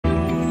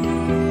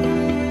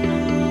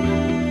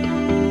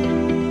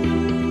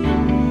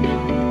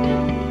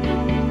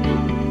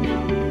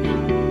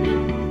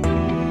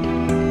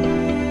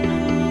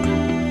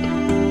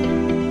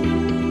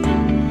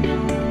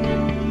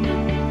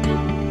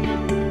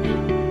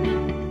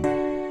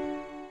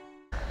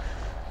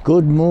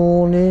Good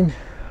morning,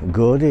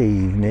 good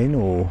evening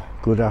or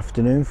good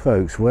afternoon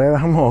folks. Where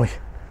am I?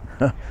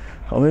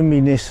 I'm in my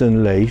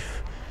Nissan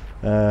Leaf.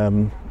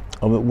 I'm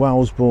at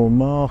Wellesbourne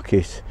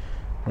Market.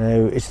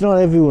 Now it's not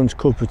everyone's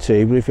cup of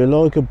tea, but if you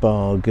like a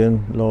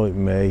bargain like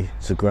me,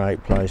 it's a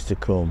great place to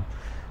come.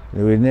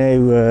 We're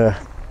now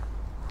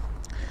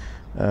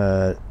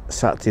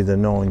Saturday the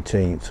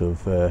 19th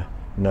of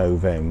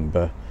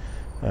November.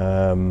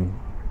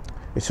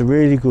 It's a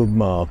really good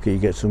market. You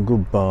get some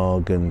good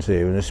bargains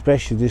here, and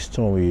especially this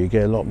time of year you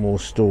get a lot more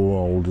store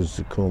holders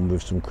that come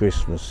with some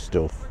Christmas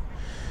stuff.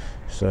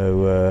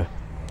 So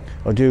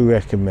I do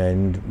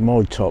recommend,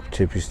 my top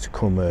tip is to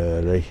come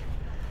early.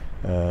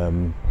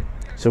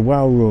 It's a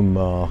well run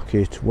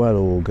market, well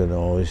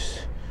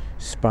organised,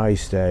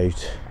 spaced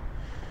out,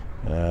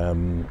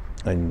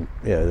 and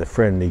yeah, they're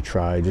friendly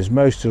traders.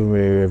 Most of them are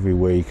here every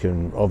week,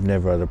 and I've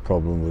never had a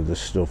problem with the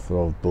stuff that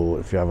I've bought.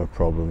 If you have a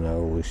problem,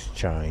 they'll always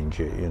change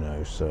it, you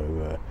know,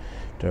 so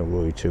don't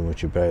worry too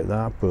much about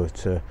that.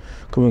 But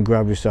come and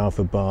grab yourself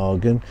a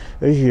bargain.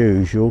 As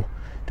usual,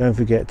 don't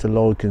forget to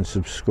like and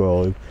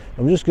subscribe.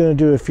 I'm just going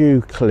to do a few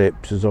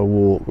clips as I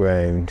walk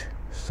round.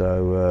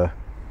 So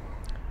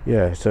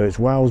yeah, so it's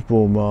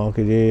Wellesbourne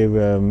Market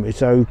here.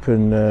 It's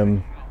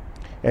open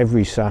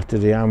every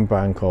Saturday and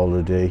bank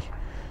holiday,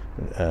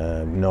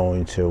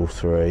 9 till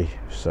 3,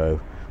 so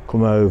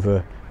come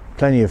over,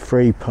 plenty of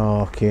free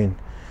parking,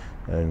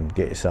 and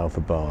get yourself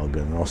a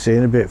bargain. I'll see you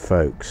in a bit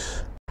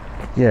folks.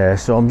 Yeah,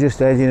 so I'm just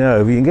heading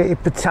over. You can get your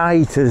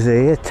potatoes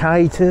here,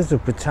 taters or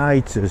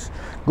potatoes,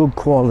 good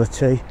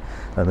quality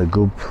and a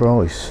good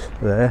price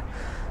there.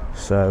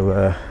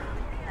 So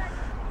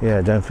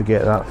yeah, don't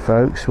forget that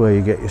folks, where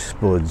you get your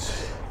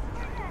spuds.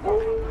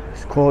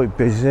 It's quite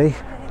busy.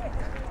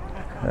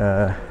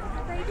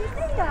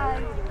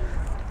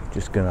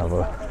 Just gonna have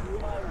a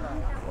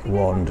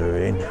wander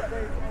in.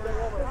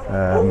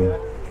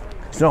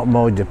 It's not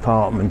my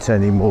department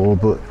anymore,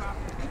 but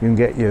you can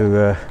get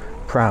your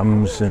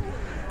prams and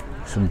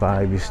some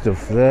baby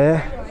stuff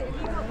there.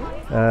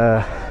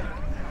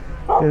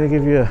 Gonna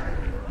give you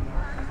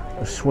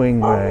a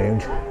swing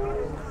round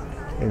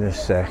in a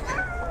sec.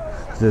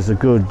 There's a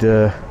good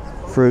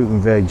fruit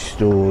and veg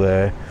stall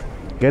there.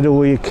 Get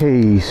all your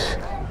keys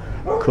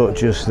cut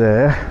just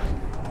there.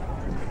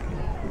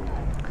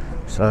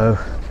 So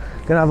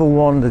gonna have a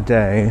wander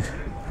down.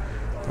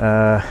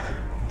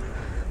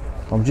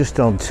 I'm just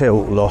on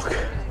tilt lock,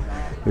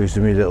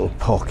 using my little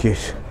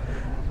pocket.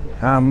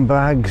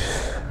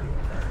 Handbags,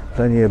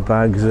 plenty of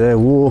bags there.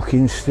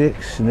 Walking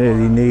sticks,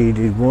 nearly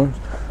needed ones.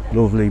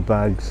 Lovely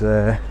bags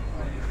there.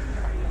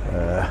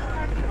 Yeah,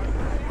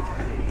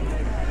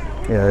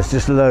 there's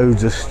just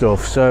loads of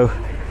stuff. So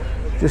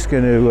just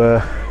going to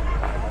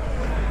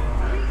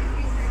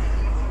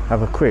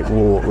have a quick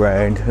walk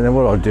round, and then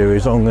what I'll do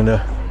is I'm going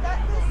to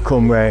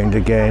come round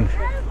again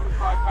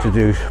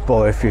to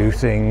buy a few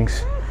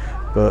things,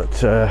 but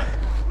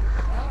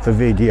for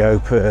video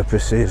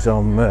purposes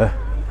I'm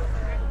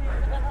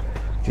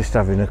just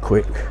having a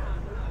quick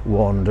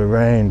wander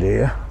around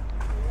here.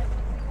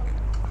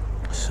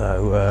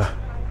 So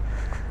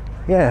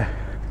yeah,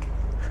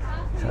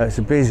 so it's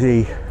a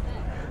busy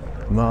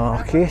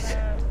market.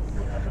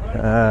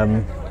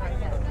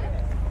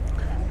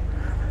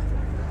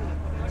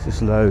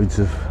 Just loads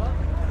of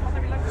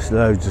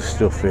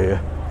stuff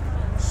here.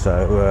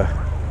 So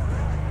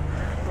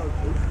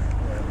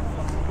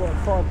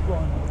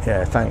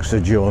yeah, thanks for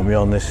joining me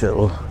on this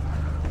little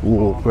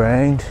walk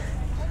round.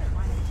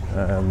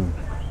 So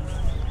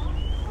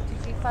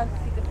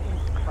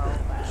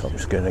I'm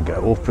just going to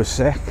go up a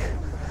sec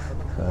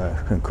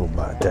and come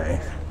back down.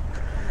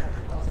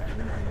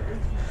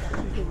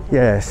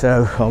 Yeah,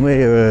 so I'm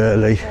here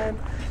early.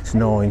 It's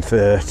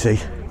 9:30.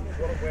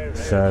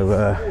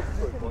 So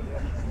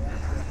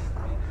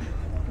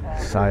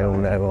sale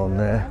now on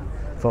there.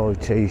 5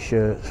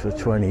 t-shirts for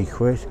 20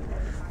 quid.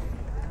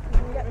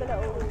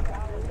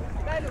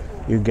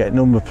 You get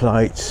number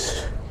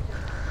plates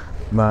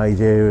made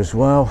here as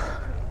well.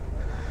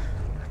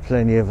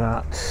 Plenty of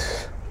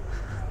hats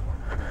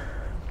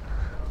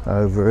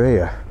over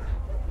here.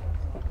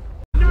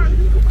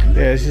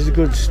 Yeah, this is a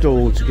good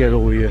stall to get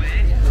all your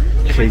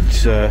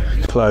kids'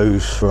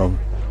 clothes from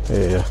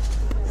here,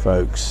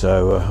 folks.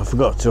 So I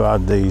forgot to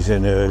add these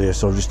in earlier,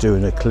 so I'm just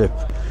doing a clip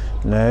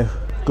now.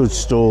 Good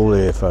stall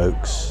here,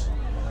 folks.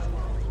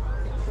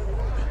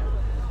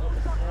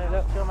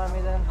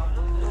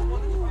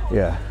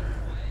 Yeah,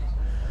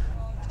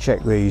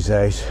 check these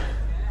out.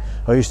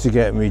 I used to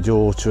get my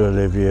daughter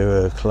Olivia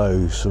her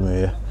clothes from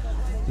here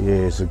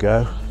years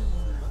ago,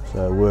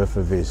 so worth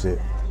a visit.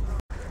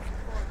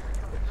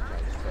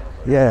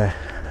 Yeah,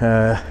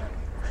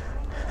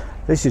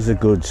 this is a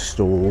good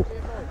stall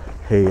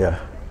here.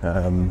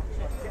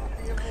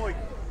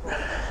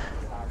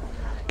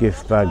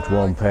 Gift bags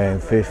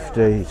 £1.50.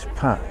 It's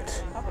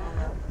packed.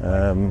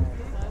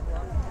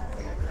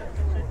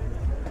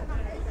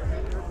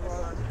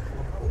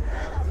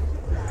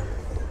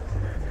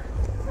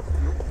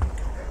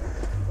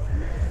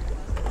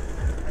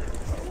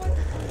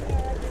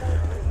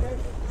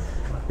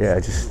 Yeah,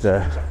 just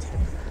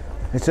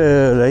It's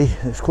early,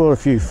 there's quite a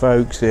few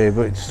folks here,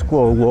 but it's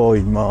quite a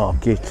wide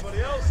market.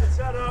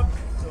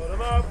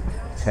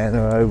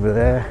 Tenner over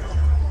there.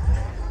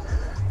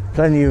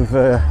 Plenty of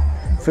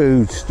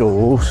food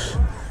stalls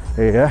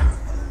here.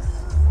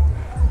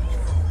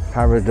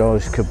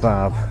 Paradise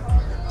Kebab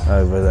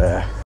over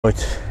there.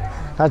 But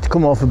had to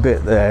come off a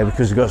bit there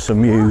because we've got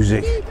some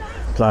music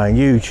playing.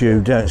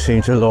 YouTube don't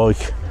seem to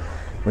like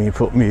when you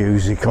put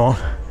music on.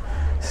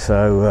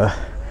 So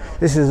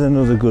this is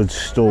another good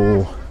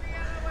stall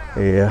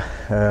here.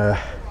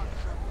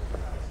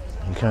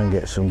 You can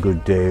get some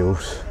good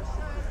deals.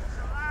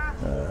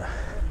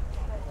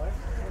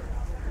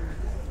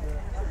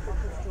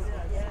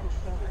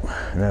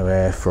 No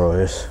air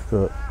fryers,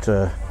 but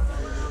got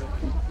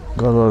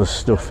a lot of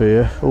stuff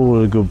here, all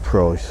at a good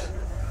price.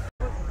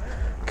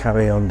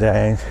 Carry on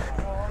down,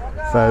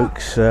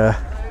 folks. Yeah,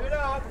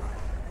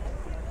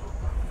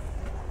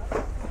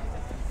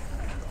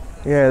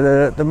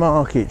 the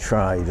market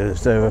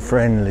traders, they're a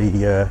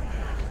friendly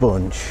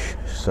bunch,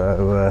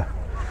 so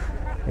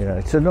you know,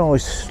 it's a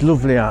nice,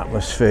 lovely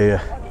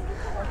atmosphere.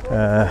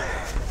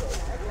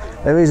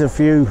 There is a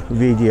few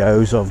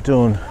videos I've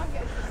done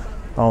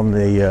on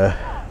the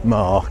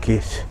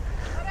market,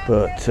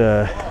 but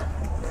I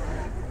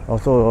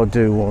thought I'd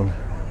do one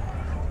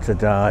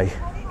today,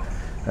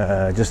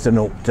 just an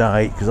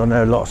update, because I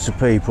know lots of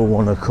people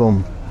want to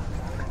come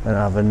and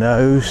have a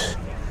nose,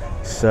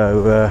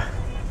 so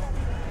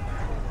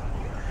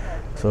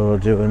I'll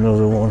do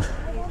another one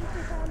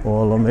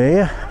while I'm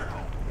here.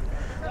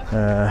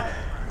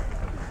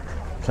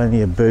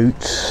 Plenty of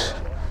boots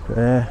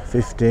there,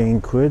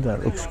 15 quid,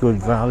 that looks good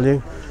value.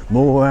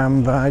 More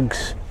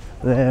handbags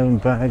there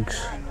and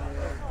bags.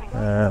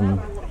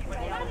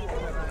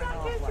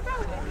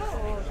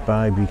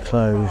 Baby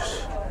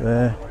clothes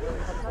there,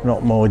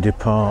 not my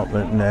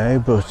department now,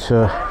 but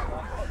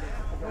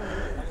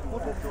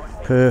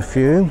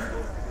perfume.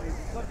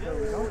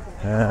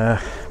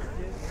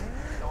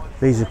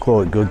 These are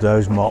quite good,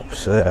 those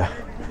mops there.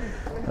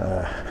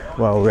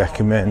 Well,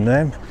 recommend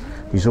them.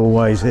 He's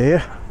always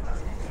here.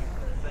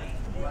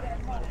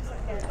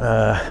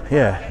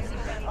 Yeah,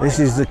 this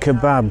is the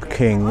Kebab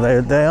King.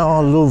 They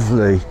are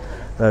lovely,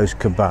 those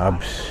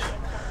kebabs,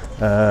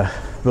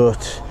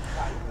 but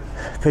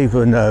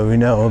people know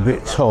I'm a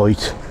bit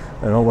tight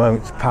and I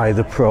won't pay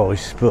the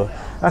price, but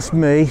that's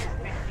me.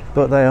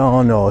 But they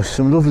are nice.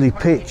 Some lovely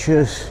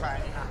pictures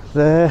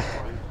there.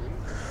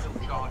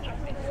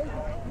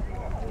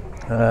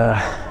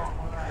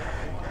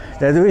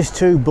 There is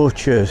 2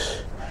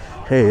 butchers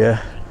here,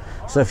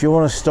 so if you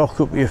want to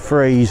stock up your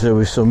freezer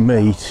with some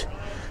meat,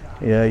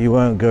 yeah, you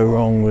won't go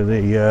wrong with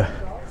the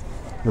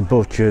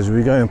butchers.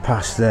 We're going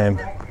past them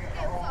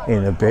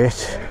in a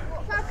bit.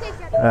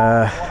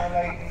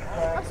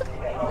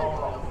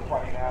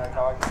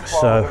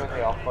 So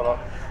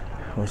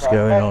what's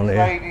going on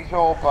here?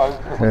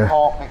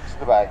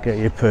 Get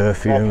your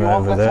perfume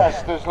over there.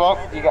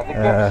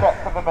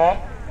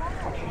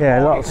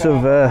 Yeah, lots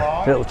of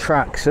little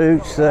track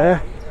suits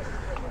there.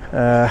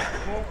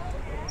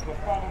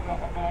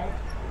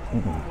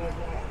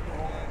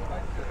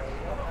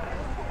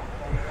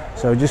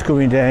 So just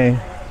coming down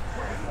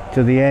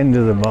to the end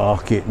of the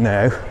market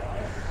now.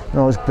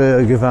 Nice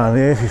burger van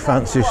here if you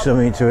fancy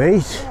something to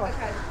eat.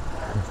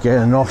 Get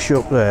a nosh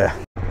up there.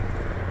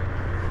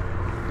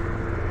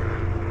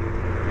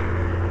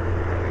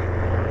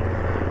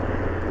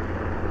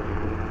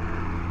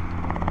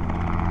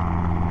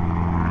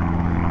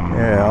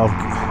 Yeah,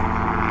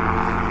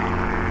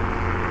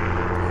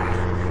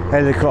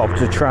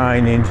 helicopter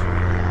training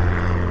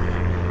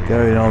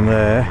going on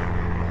there.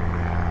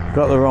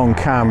 Got the wrong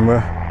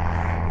camera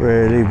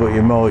really, but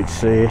you might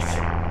see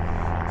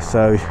it.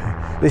 So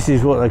this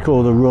is what they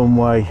call the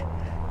runway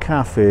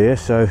cafe,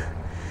 so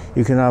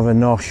you can have a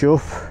nosh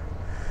up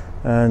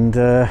and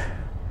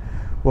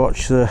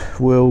watch the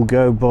world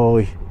go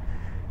by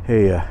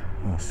here.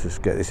 Let's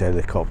just get this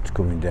helicopter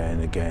coming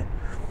down again.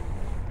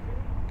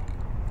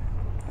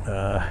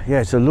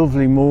 Yeah, it's a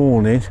lovely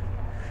morning.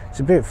 It's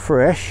a bit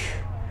fresh,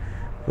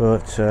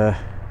 but it's a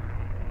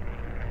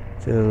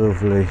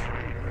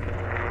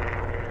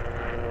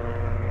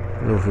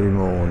lovely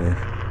morning.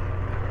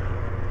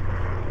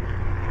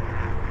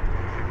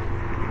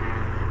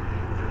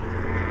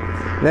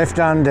 Left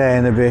hand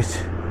down a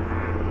bit.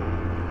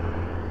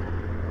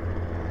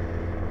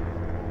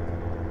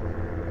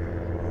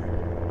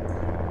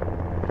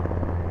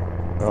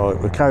 Right,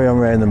 we'll carry on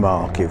around the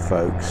market,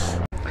 folks.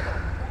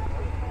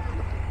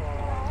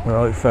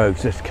 Right,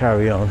 folks, let's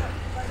carry on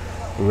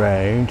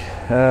around.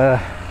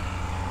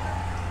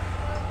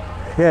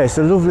 Yeah, it's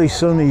a lovely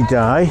sunny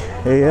day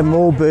here.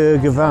 More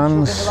burger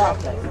vans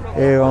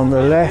here on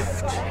the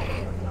left.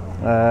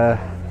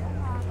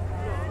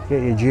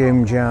 Get your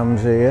Jim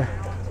Jams here.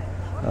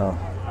 Oh,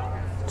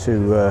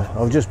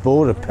 I've just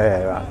bought a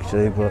pair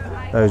actually, but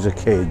those are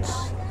kids.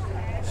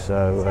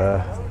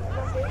 So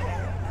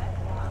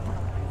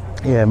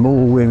yeah,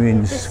 more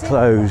women's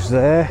clothes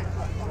there.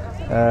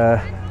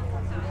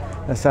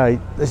 I say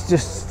there's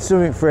just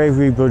something for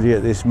everybody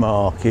at this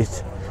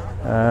market.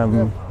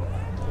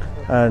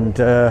 and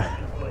I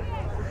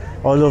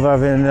love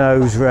having a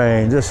nose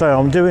round. As I say,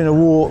 I'm doing a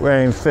walk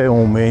round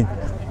filming,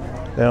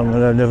 then I'm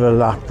going to have a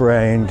lap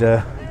round,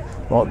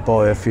 might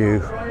buy a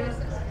few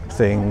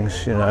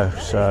things, you know,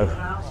 so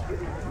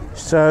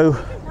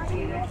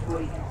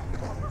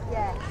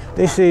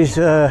this is,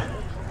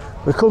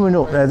 we're coming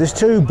up there, there's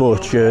two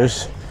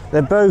butchers,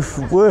 they're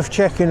both worth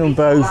checking them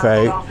both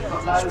out.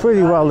 It's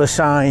pretty well the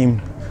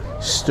same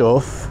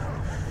stuff.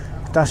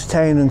 That's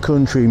Town and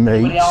Country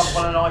Meats.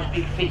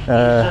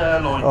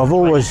 I've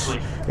always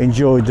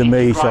enjoyed the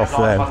meat off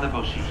them.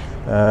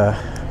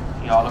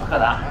 Yeah, look at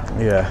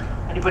that.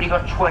 Yeah. Anybody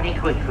got 20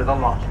 quid for the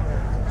lot?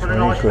 For a 20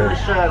 nice quid. bit of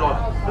sirloin.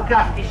 Look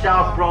after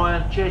yourself,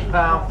 Brian. Cheers,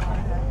 pal.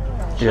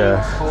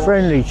 Yeah,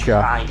 friendly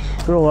chap.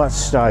 For all that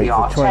steak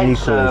for 20 quid.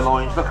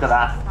 Sirloins, look at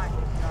that.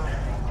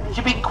 It's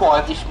a bit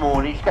quiet this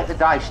morning to get the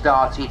day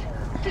started.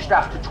 Just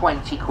after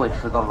 20 quid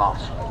for the lot.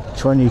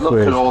 20 Look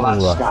quid. at all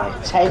that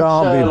steak. 10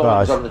 Can't be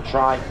sirloins bad. on the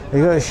tray.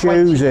 You got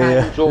shoes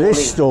here.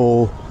 This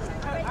stall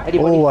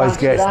always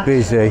gets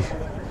busy.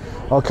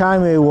 I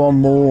came here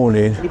one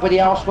morning. Anybody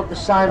else want the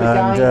same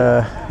and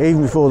again?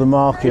 even before the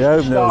market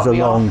opened, there was a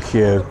long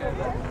queue.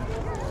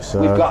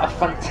 So we've got a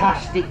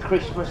fantastic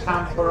Christmas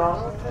hamper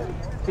on.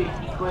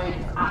 50 quid,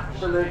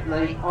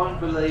 absolutely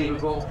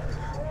unbelievable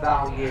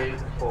value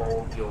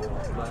for your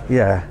money.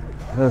 Yeah,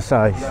 as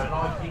I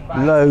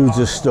say, loads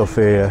of stuff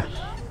here.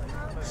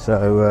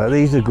 So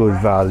these are good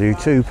value,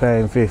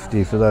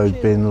 £2.50 for those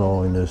bin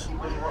liners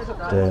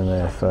down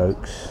there,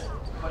 folks.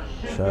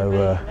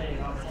 So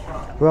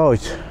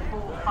right,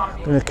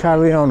 I'm going to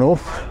carry on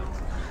up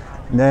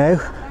now.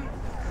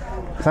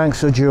 Thanks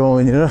for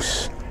joining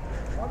us.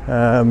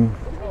 Got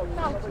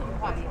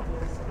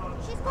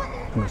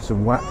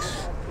some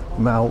wax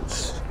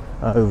melts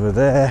over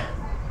there.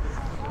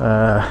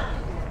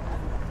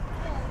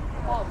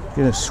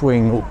 Going to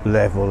swing up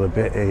level a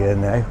bit here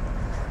now.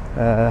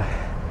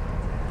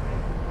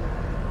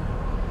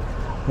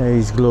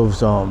 These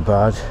gloves aren't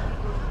bad.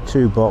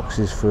 2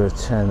 boxes for a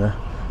tenner.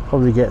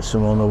 Probably get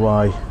some on the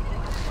way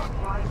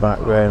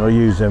back round. I'll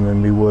use them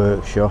in my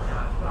workshop.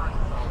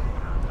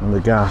 And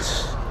the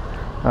gas,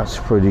 that's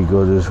pretty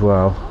good as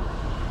well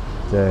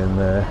down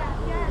there.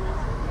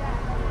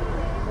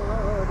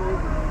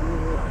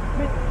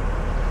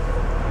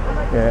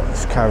 Yeah,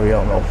 let's carry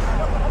on up.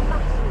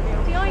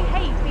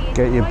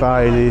 Get your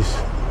Bailey's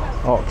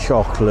hot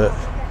chocolate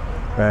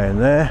round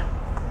there.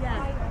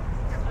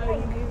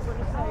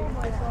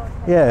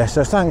 Yeah,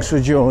 so thanks for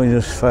joining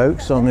us,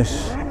 folks, on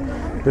this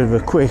bit of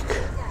a quick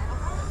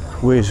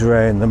whiz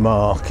round the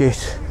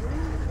market.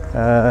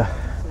 I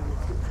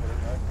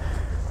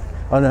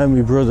know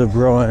my brother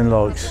Brian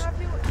likes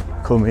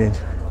coming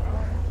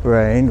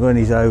round when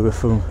he's over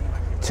from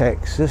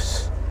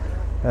Texas.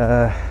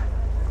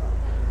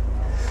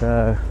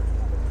 So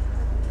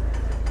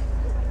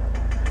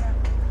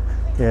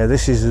yeah,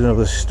 this is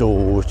another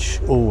store which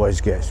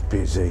always gets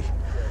busy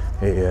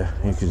here.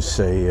 You can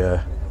see you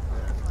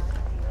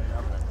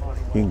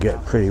can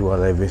get pretty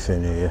well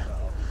everything here.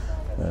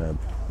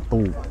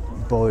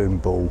 Buy in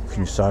bulk,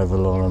 you save a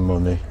lot of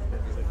money,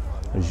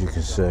 as you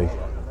can see.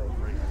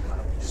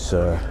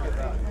 So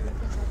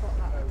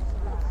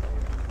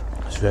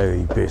it's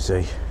very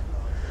busy.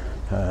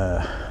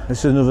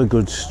 It's another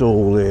good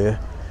stall here.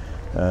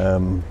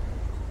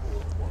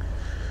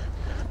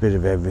 Bit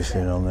of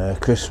everything on there,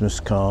 Christmas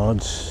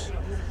cards,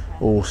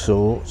 all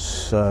sorts.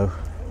 So,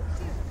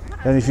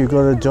 and if you've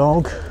got a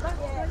dog,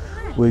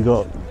 we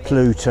got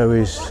Pluto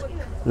is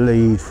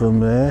lead from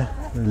there.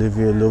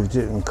 Olivia loved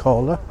it, and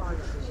collar.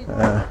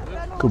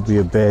 Could be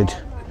a bed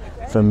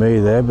for me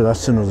there, but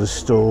that's another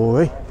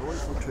story.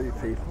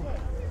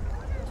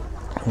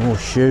 More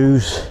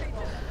shoes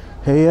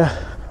here.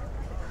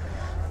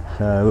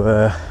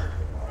 So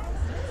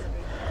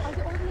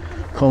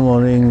come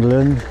on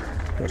England.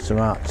 Got some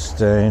hats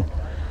down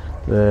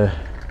there,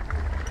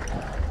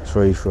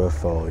 3 for a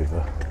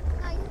 £5.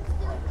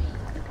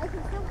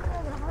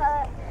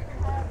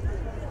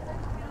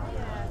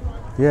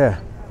 Yeah,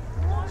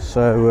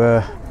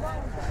 so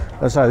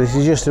as I say, this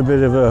is just a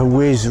bit of a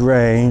whiz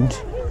round,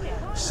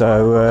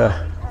 so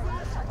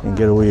you can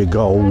get all your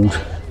gold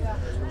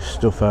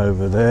stuff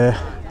over there.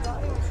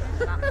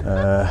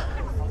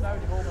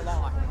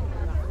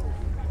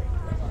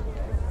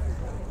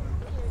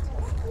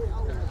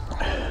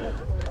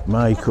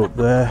 Makeup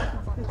there.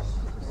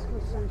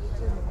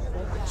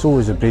 It's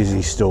always a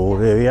busy store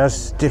here. He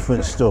has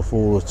different stuff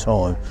all the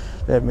time.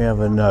 Let me have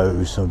a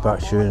nose. I'm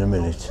back to you in a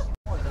minute.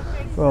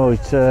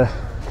 Right,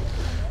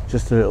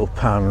 just a little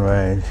pan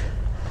round.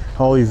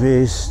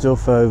 High-vis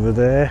stuff over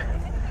there.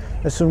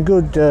 There's some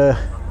good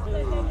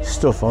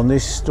stuff on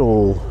this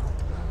stall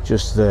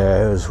just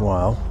there as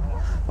well.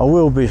 I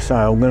will be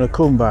saying I'm going to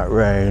come back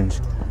round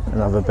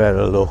and have a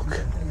better look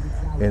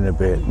in a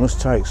bit. Must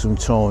take some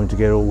time to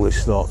get all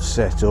this lot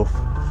set up.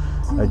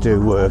 I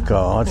do work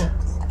hard.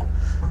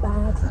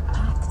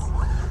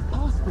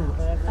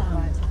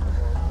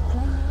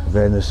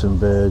 Venison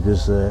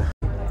burgers there.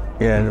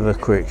 Yeah, another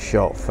quick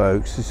shot,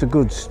 folks. It's a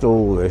good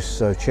stall, this,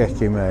 so check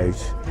him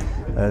out.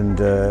 And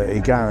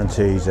he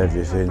guarantees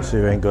everything, so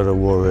you ain't got to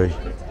worry.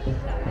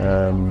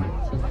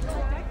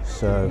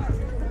 So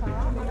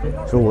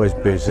it's always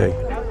busy.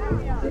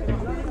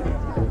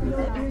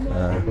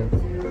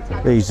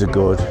 These are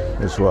good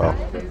as well.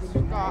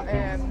 Got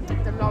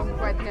the long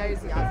red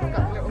nose he has. It's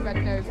got a little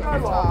red nose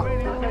on the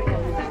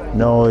top.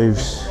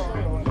 Knives,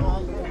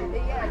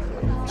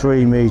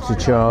 3-metre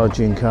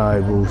charging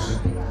cables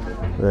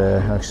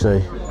there,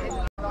 actually.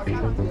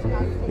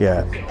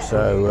 Yeah,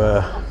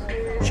 so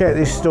check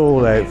this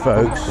stall out,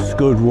 folks. It's a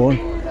good one.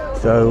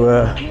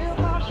 So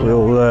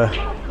we'll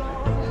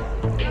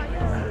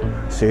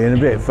see you in a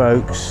bit,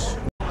 folks.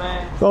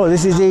 Oh,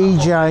 this is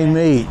EJ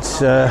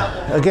Meats.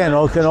 Again,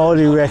 I can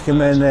highly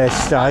recommend their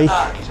steak.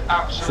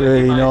 It's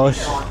really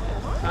nice.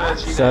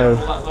 So,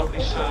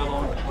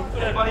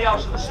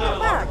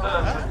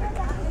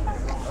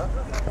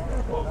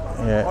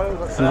 yeah,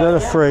 if you've got a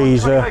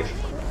freezer,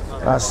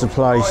 that's the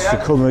place to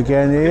come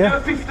again here.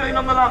 15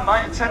 on the lamb,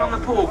 mate, and 10 on the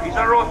pork. Is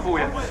that right for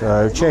you?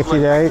 So check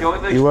it out.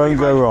 You won't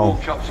go wrong.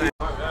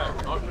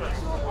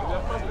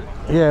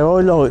 Yeah,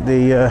 I like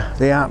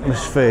the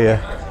atmosphere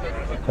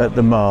at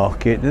the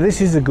market. This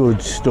is a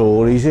good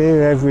stall. He's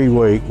here every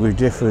week with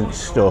different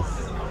stuff.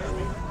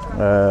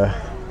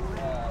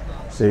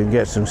 So you can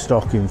get some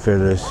stocking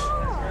fillers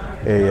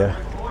here.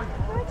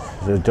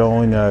 There's a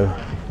dino,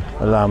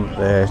 a lamp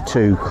there,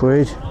 £2.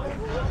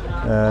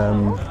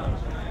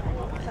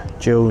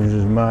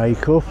 Children's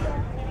makeup.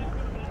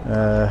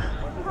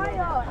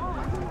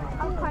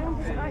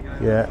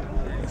 Yeah,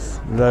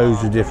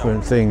 loads of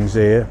different things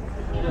here.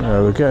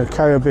 We're going to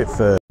carry a bit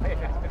further.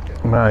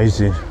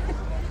 Amazing.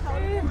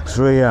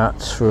 3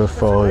 hats for a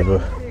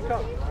 £5.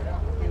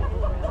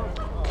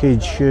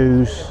 Kids'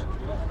 shoes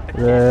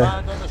there.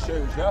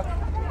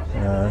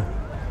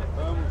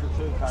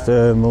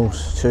 Thermals,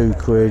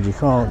 £2. You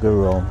can't go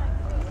wrong.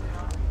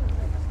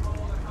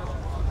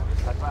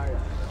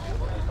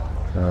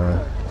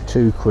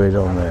 £2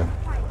 on them.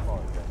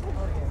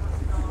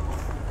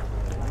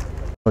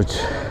 Right.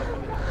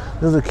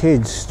 Another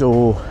kids'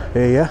 store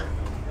here.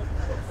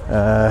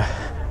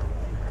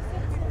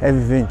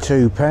 Everything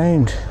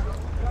 £2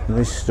 in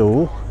this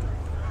store.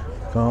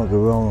 Can't go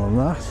wrong on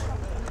that.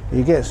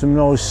 You get some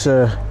nice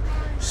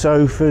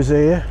sofas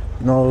here.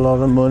 Not a lot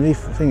of money. I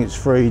think it's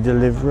free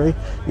delivery.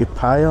 You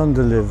pay on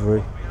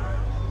delivery.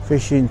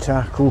 Fishing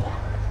tackle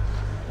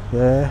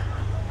there.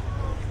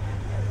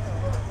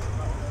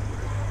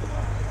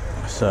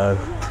 So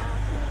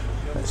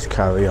let's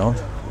carry on.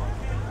 £10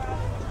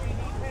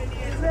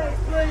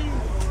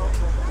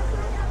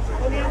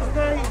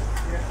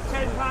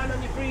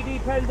 on your 3D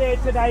pen there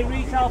today,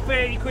 retail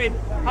 £30.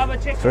 Have a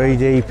check.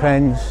 3D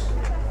pens.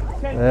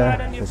 £10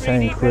 Yeah, on your for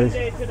 3D pen £10.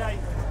 there today.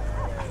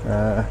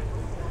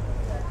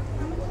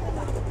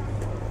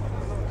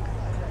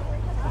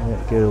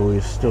 Get all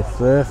your stuff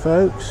there,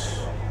 folks.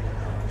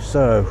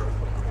 So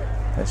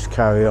let's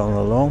carry on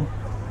along.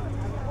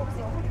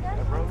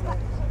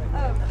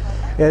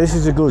 Yeah, this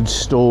is a good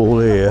stall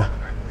here.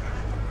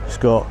 It's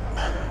got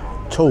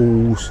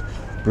tools,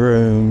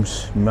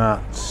 brooms,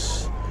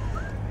 mats,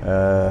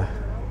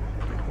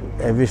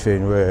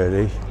 everything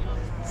really.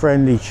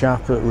 Friendly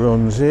chap that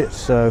runs it,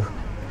 so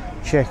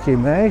check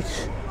him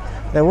out.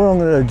 Now what I'm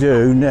going to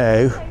do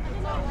now,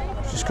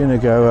 just going to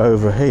go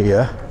over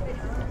here.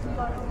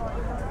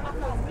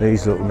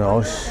 These look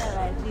nice.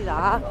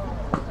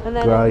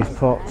 Grave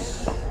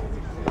pots.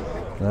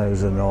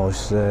 Those are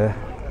nice there.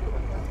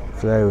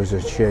 Flowers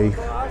are cheap.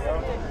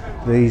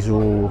 These are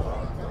all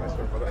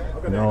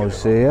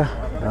nice here.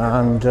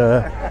 And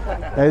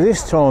now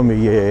this time of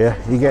year,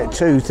 you get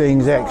 2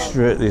 things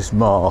extra at this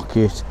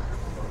market.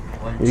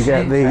 You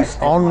get the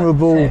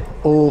honourable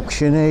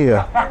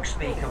auctioneer. Back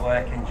speaker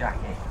working,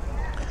 Jackie.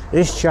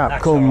 This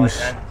chap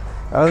comes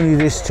only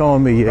this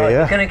time of year. Right,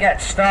 we're going to get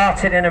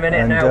started in a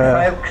minute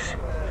now, folks.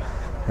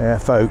 Yeah,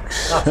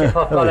 folks. Not if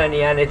I've got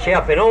any energy.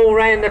 I've been all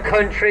around the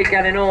country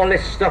getting all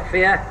this stuff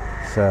here.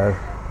 So,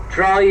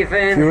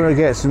 driving. if you want to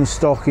get some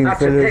stocking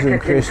fillers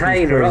and Christmas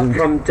container presents.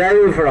 up from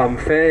Dover on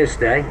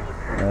Thursday,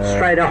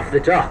 straight off the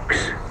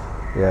docks.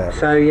 Yeah.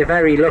 So you're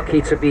very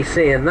lucky to be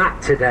seeing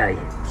that today.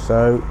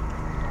 So,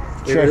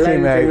 We check were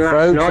him out, loading last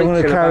folks. night I'm going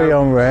to till carry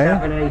about on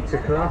round. 7, 8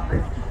 o'clock.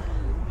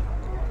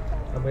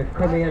 And we've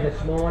come here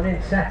this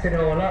morning, set it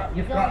all up.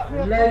 You've got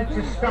loads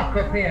of stock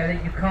up here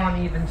that you can't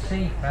even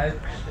see, folks.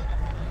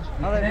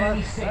 You can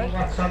only see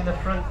what's on the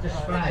front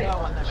display.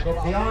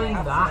 But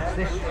behind that,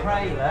 this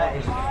trailer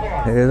is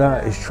full. Hear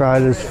that? His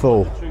trailer's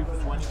full.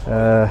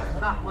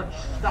 That much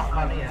stock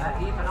on here,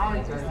 even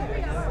I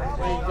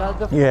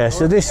don't. Yeah,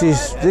 so this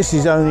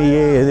is only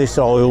here, this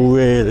aisle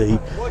really,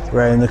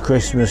 around the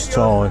Christmas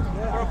time.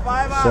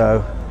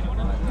 So,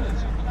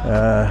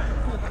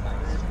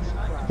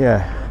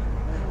 yeah,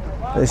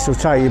 this will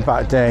take you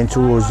back down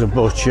towards the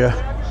butcher,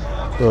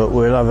 but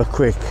we'll have a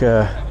quick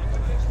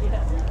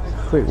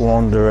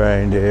wander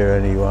around here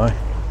anyway.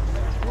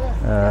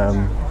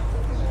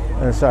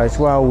 And so it's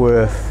well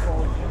worth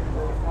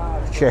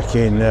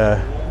checking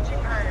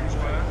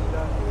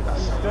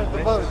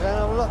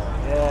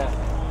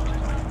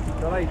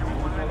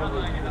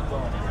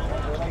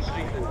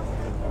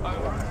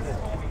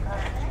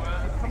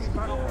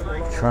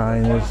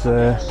Trainers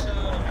there.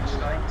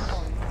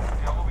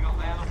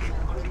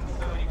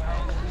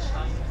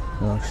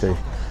 Actually,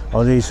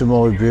 I need some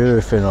more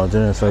Burafin. I don't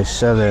know if they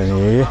sell any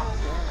here.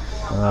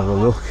 I'll have a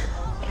look.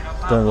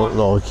 Don't look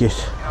like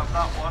it.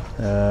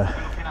 A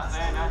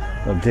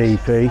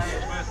DP. Take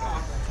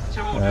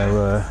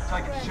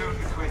it to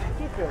 200 quid.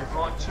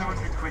 Right,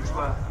 200 quid's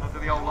worth, and I'll do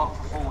the whole lot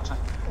for 40.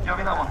 You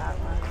having that one?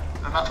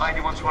 And that lady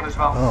wants one as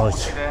well.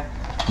 Right.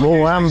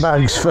 More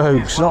handbags,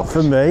 folks. Not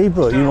for me,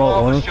 but you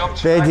might want them.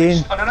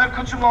 Bedding. And I don't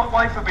cut them like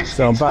wafer biscuits.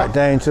 So I'm back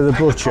down to the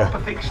butcher.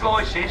 Proper thick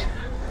slices.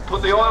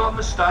 Put the oil on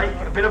the steak,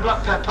 a bit of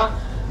black pepper,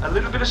 a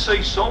little bit of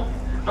sea salt.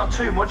 Not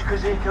too much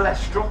because of your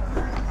cholesterol.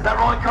 Is that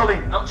right,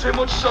 Colin? Not too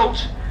much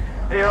salt.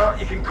 Yeah,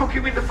 you can cook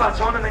it with the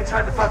fat on and then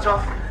take the fat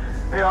off.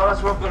 Yeah,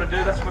 that's what I'm going to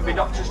do. That's what my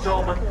doctor's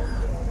told me.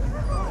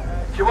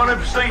 If you want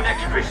to see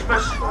next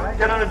Christmas,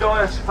 get on a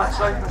diet,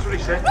 fatty. That's what he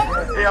said.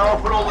 Yeah, I'll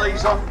put all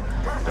these on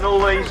and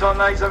all these on.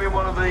 Nate's having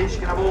one of these. You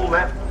can have all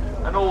them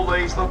and all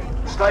these. Look,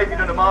 Steve, you've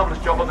done a marvellous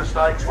job on the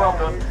steaks. Well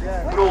done.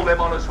 Put all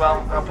them on as well.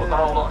 And I'll put the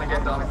whole lot on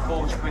again, darling.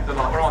 40 quid the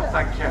lot. Right,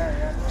 thank you.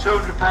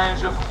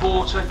 £200 up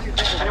for 40.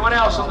 Anyone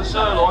else on the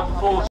sirloin for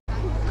 40?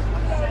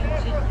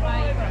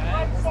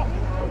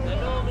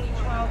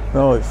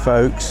 Right,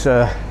 folks.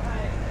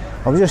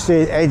 I'm just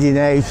heading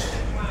out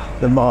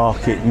the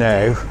market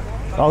now.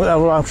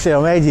 Well, actually,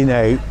 I'm heading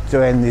out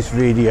to end this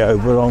video,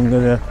 but I'm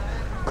going to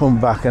come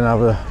back and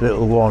have a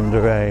little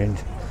wander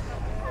around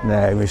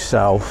now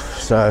myself.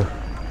 So,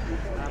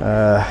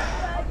 well,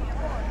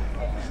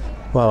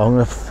 I'm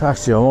going to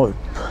actually,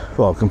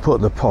 I can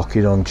put the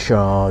pocket on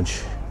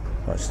charge.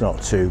 That's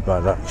not too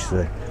bad,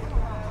 actually.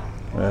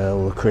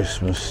 All the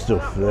Christmas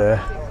stuff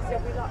there.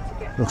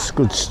 Looks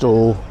good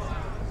stall.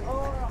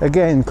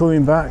 Again,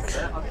 coming back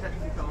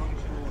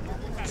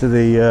to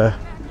the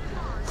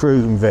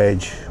fruit and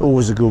veg,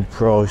 always a good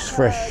price,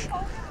 fresh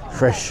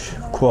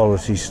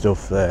quality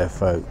stuff there,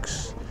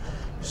 folks.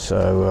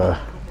 So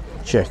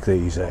check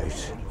these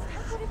out.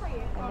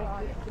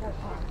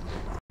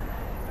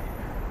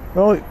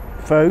 Right,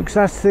 folks,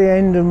 that's the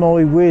end of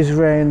my whiz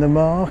round the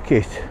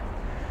market.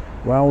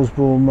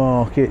 Wellesbourne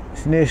Market.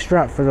 It's near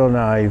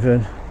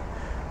Stratford-on-Avon.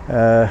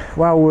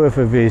 Well worth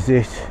a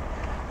visit.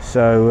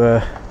 So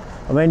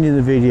I'm ending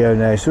the video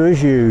now. So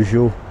as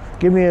usual,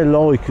 give me a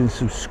like and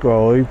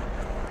subscribe.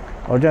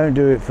 I don't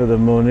do it for the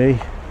money,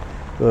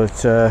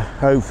 but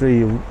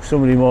hopefully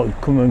somebody might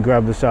come and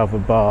grab themselves a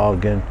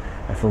bargain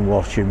from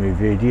watching my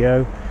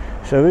video.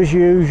 So as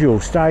usual,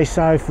 stay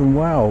safe and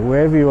well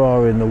wherever you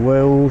are in the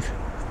world.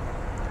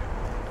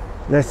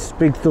 Let's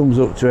big thumbs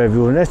up to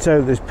everyone. Let's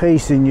hope there's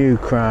peace in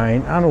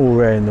Ukraine and all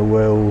around the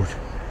world,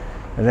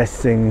 and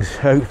let's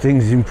hope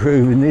things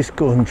improve in this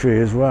country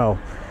as well.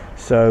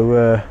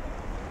 So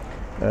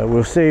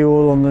we'll see you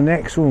all on the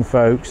next one,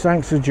 folks.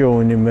 Thanks for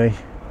joining me.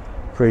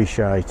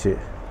 Appreciate it.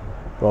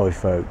 Bye,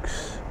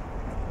 folks.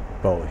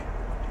 Bye.